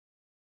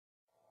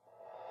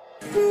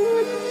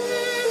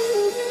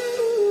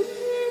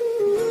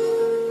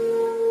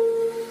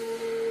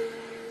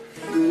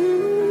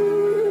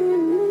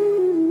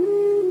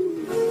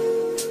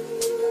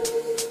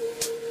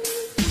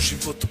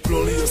životu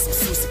prolio sam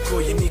suze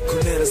koje niko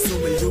ne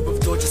razume. Ljubav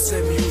dođe, sve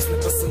mi uzme,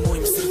 pa sa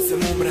mojim srcem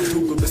umre.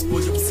 Dugo bez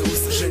poljupca,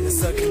 usne, željne,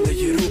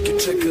 zagrljaja, ruke.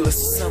 Čekale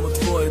su samo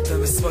tvoje da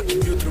me svakim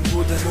jutrom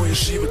bude. Moj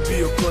život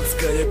bio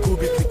kocka, ja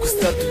gubitnik u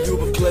startu.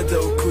 Ljubav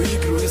gledao koje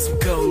igru, ja sam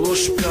kao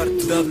lošu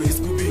kartu. Davno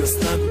izgubio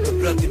snagu da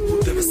pratim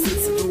puteve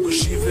srca. Dugo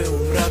žive u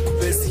mraku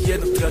bez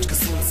jednog tračka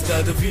sunca.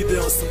 Tada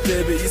video sam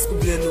tebe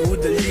izgubljenu u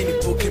daljini,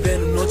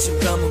 pokrivenu noćem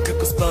tamo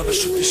kako spavaš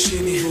u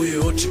tišini. Tvoje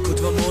oči kod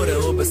dva mora,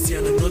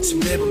 obasjana noćim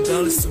nebom,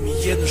 dali su mi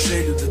jednu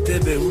želju da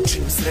tebe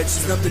učinim sreću.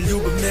 Znam da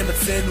ljubav nema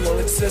cenu,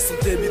 ali sve sam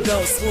tebi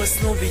dao. Svoje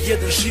snove,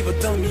 jedan život,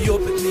 ali mi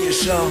opet nije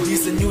žao. I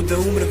za nju da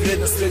umre,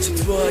 vredna sreća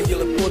tvoja je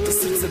lepota.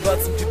 Srce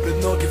bacam ti pred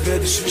noge,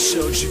 vrediš više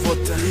od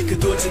života. I kad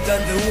dođe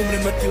dan da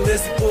umrem, a ti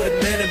lezi pored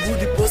mene,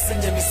 budi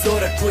posljednja mi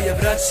zora koja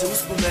vraća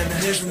uspomene.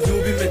 Nežno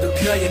ljubi me do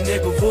kraja, ne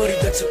govori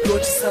da će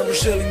proći, samo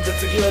želim da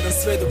te gledam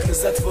sve dok ne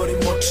zatvorim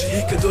oči. I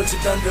kad dođe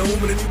dan da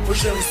umrem i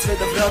poželim sve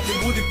da vratim,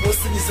 budi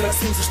posljednji zrak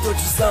sunca što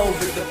ću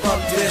zauvek da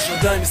pamtim. Nežno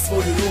daj mi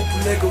svoju ruku,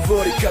 ne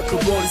govori kako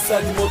boli,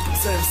 zadnjim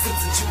otkucajem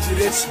srca ću ti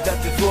reći da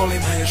te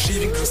volim. A ja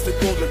živim kroz tvoj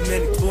pogled,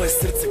 meni tvoje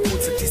srce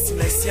kuca. Ti si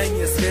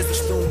najsjajnija zvezda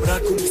što u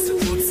mraku mi se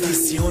truca. Ti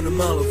si ono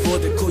malo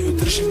vode koju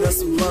držim na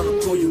svom dlanu,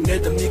 koju ne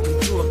dam nikom,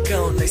 čuvam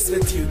kao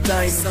najsvetiju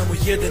tajnu. Samo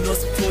jedan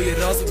osmih tvoj je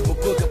razlog zbog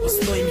koga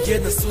postojim.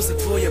 Jedna suza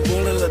tvoja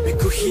bolela bi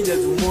ko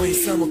 1000 mojih.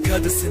 Samo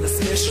kada se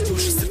nasmiješiš,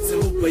 duša srce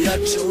lupa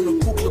jače. Ono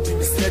kuklo bi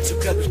mi srećo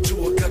kad bih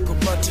čuo kako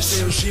plačeš.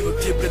 Evo život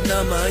je pred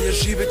nama, a ja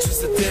živeću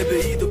za tebe.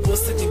 I do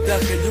posljednjeg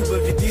daha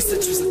ljubavi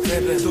disaću za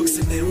tebe. Dok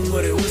se ne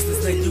umore uzne,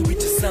 znaj ljubit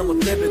će samo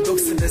tebe. Dok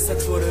se ne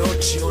zatvore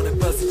oči, one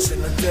pazit će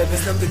na tebe.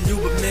 Znam da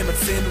ljubav nema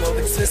cenu, ali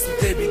već sve sam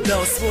tebi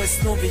dao. Svoje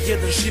snove,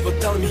 jedan život,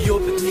 ali mi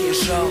opet nije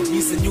žao. I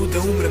za nju da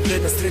umre,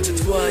 vredna sreća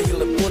tvoja je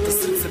lepota.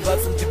 Srce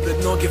bacam ti pred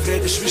noge,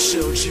 vrediš više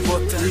od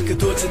života. I kad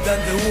dođe dan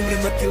da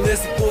umrem, a ti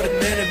lezi pored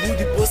mene,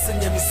 budi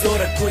posljednja mi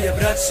zora koja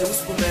vraća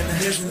uspomene.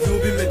 Nežno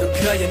ljubi me do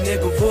kraja, ne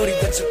govori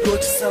da će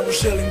proći, samo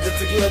želim da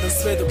te gledam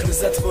sve dok ne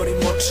zatvorim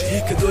oči. I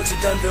kad dođe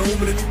dan da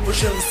umrem i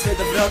poželim sve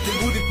da vratim,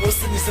 budi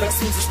posljednji zrak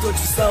sunca što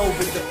ću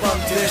zauvek da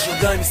pamtim. Nežno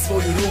daj mi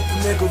svoju ruku,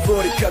 ne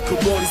govori kako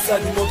boli,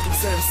 zadnjim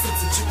otkucajem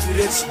srca ću ti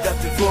reći da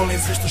te volim.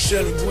 Sve što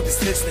želim, budi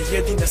srećna,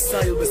 jedina sa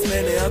ili bez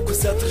mene. Ako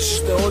zatražiš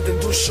da odem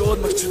dušo,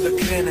 odmah ću da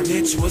krenem.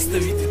 Neću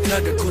ostaviti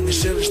traga ako ne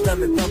želiš da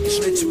me pamtiš.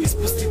 Neću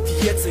ispustiti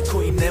jecaj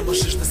koji ne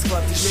možeš da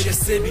shvatiš. Jer ja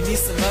sebi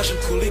nisam važan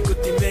koliko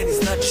ti meni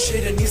značiš.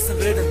 Jer ja nisam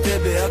vredan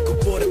tebe ako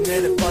pored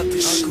mene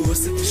patiš. Ako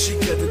osjetiš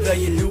ikada da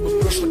je ljubav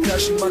prošla,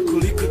 kaži ma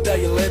koliko da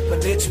je lepa,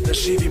 neću da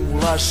živim u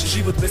laži.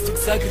 Život bez tog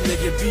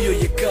zagrljaja bio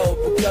je kao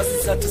pokazan,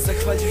 zato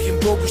zahvaljujem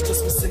Bogu što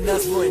smo se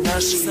nas dvoje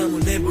našli. Samo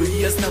nebo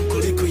i ja znam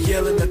koliko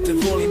Jelena te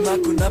volim.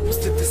 Ako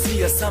napustite svi,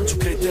 ja sam ću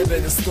kraj tebe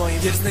da stojim.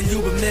 Jer znaj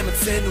ljubav nema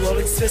cenu,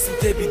 ali sve sam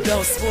tebi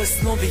dao. Svoje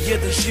snove,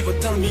 jedan život,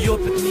 ali mi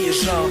opet nije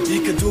žao. I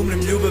kad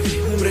umrem ljubavi,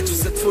 umreću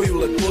za tvoju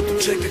lepotu.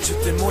 Čekat ću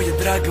te moja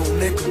draga u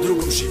nekom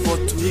drugom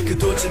životu. I kad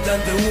dođe dan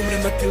da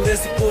umrem, a ti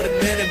lezi pored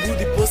mene,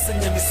 budi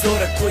posljednja mi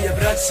zora koja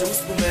vraća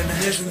uspomene.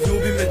 Nežno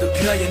ljubi me do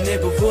kraja, ne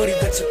govori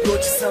da će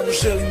proći, samo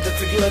želim da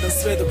te gledam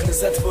sve dok ne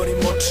zatvorim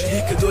oči. I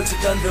kad dođe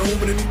dan da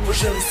umrem i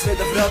poželim sve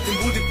da vratim,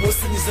 budi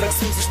posljednji zrak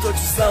sunca što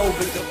ću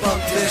zauvek da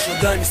pamtim. Nežno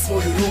daj mi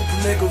svoju ruku,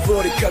 ne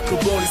govori kako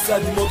boli,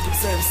 zadnjim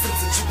otkucajem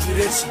srca ću ti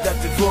reći da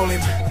te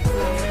volim.